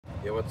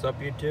Yo, what's up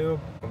YouTube?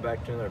 Welcome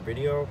back to another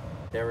video.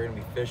 Today we're gonna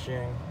be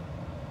fishing.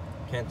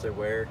 Can't say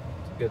where.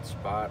 It's a good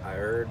spot, I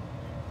heard.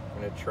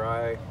 I'm gonna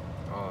try. It's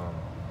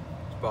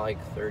about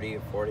like 30 or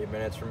 40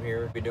 minutes from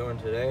here. What we're doing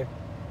today.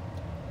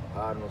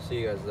 And we'll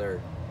see you guys there.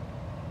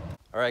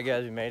 Alright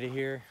guys, we made it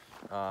here.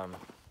 Yeah,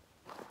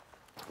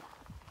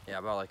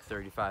 about like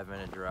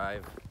 35-minute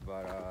drive.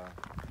 But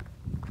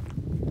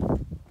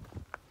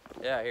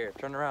yeah, here,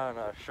 turn around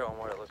and show them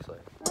what it looks like.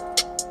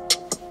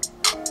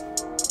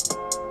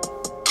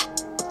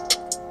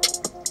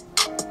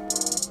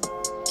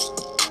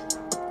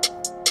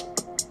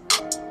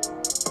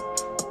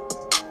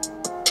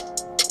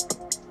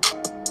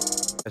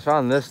 I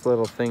found this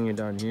little thingy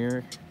down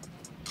here.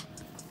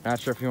 Not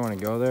sure if you want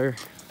to go there.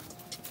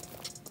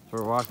 So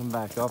we're walking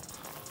back up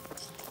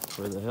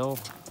for the hill.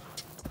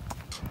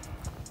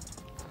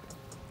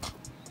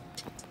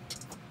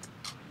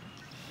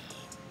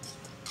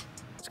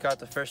 Just caught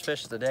the first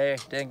fish of the day.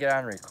 Didn't get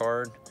on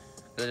record.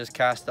 They just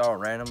cast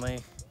out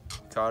randomly.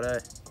 Caught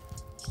it.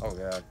 Oh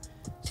god.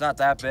 It's not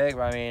that big,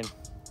 but I mean,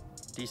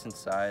 decent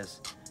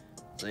size.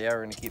 So yeah,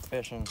 we're gonna keep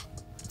fishing.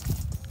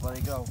 Let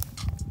it go.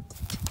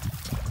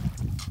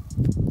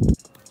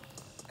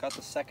 Caught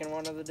the second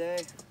one of the day.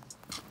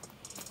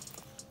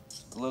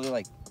 Literally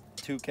like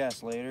 2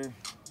 casts later.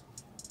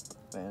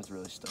 Man, it's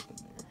really stuck in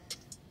there.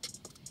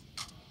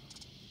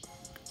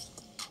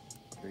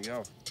 Here we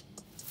go.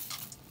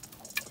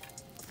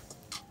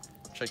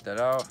 Check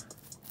that out.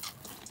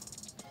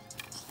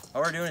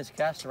 All we're doing is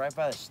casting right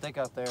by the stick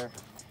out there.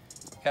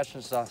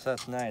 Catching stuff,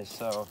 that's nice.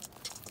 So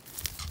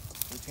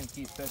we can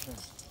keep fishing.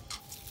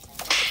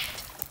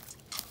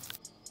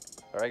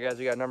 All right, guys,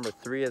 we got number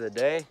 3 of the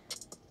day.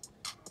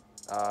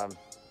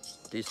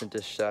 Decent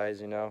dish size,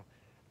 you know.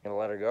 Gonna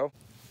let her go.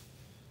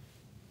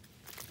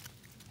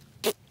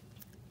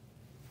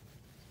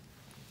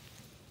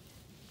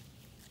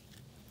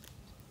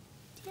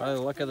 By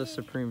the look of the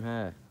Supreme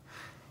hat.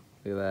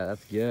 Look at that,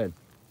 that's good.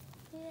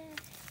 Yeah.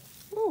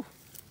 Woo.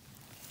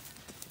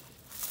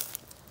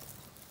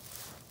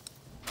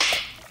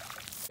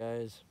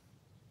 Guys,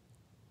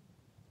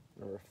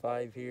 number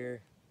 5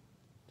 here.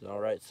 It's all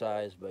right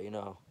size, but you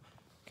know,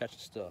 catching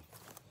stuff.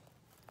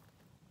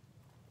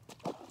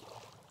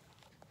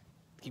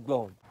 Keep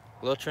going.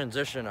 Little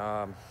transition.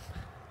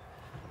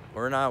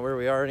 We're not where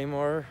we are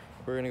anymore.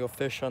 We're gonna go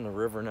fish on the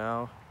river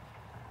now.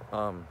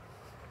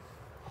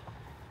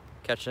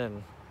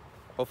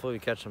 Hopefully we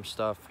catch some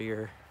stuff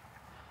here.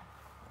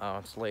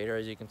 It's later,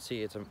 as you can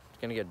see. It's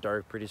gonna get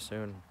dark pretty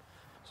soon,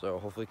 so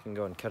hopefully we can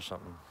go and catch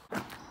something.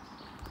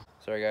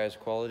 Sorry guys,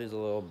 quality's a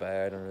little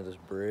bad under this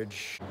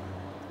bridge.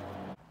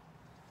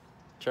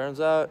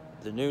 Turns out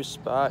the new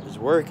spot is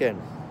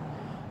working.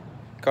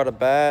 Caught a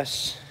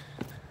bass.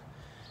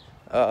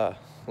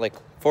 Like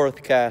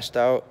 4th cast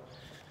out,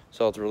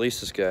 so let's release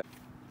this guy.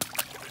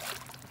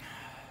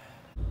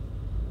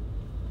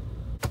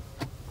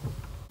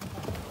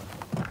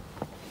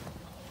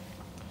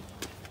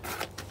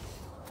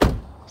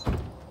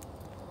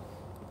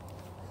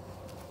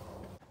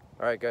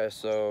 All right guys,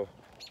 so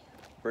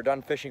we're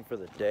done fishing for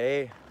the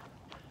day,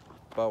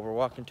 but we're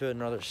walking to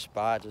another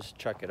spot just to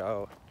check it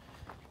out,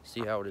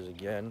 see how it is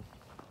again,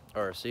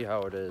 or see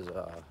how it is,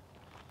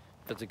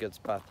 if it's a good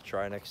spot to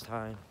try next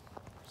time.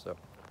 So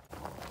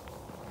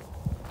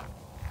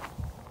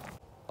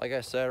like I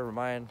said,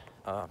 mind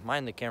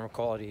the camera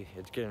quality.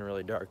 It's getting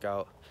really dark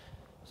out,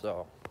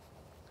 so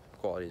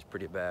quality is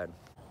pretty bad.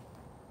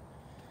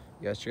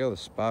 You guys check out the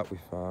spot we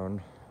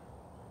found.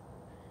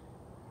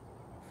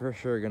 For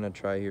sure gonna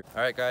try here.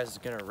 All right guys, it's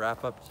gonna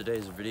wrap up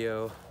today's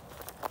video.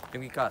 I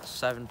think we caught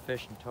 7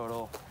 fish in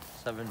total,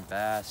 7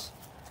 bass.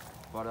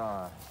 But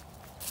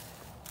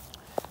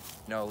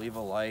you know, leave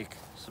a like,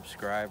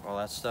 subscribe, all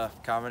that stuff.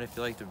 Comment if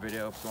you liked the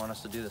video, if you want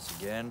us to do this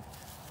again.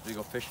 We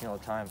go fishing all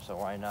the time, so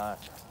why not?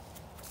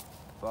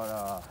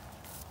 But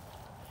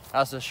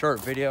that's a short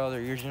video.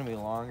 They're usually gonna be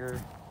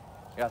longer.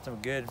 Got some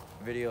good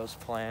videos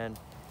planned,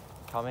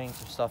 coming,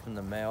 some stuff in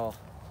the mail.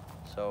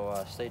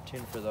 So stay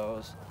tuned for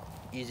those.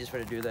 Easiest way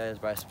to do that is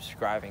by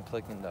subscribing,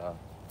 clicking the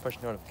push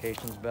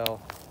notifications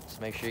bell.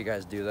 So make sure you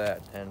guys do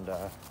that, and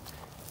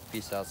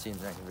peace out. See you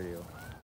in the next video.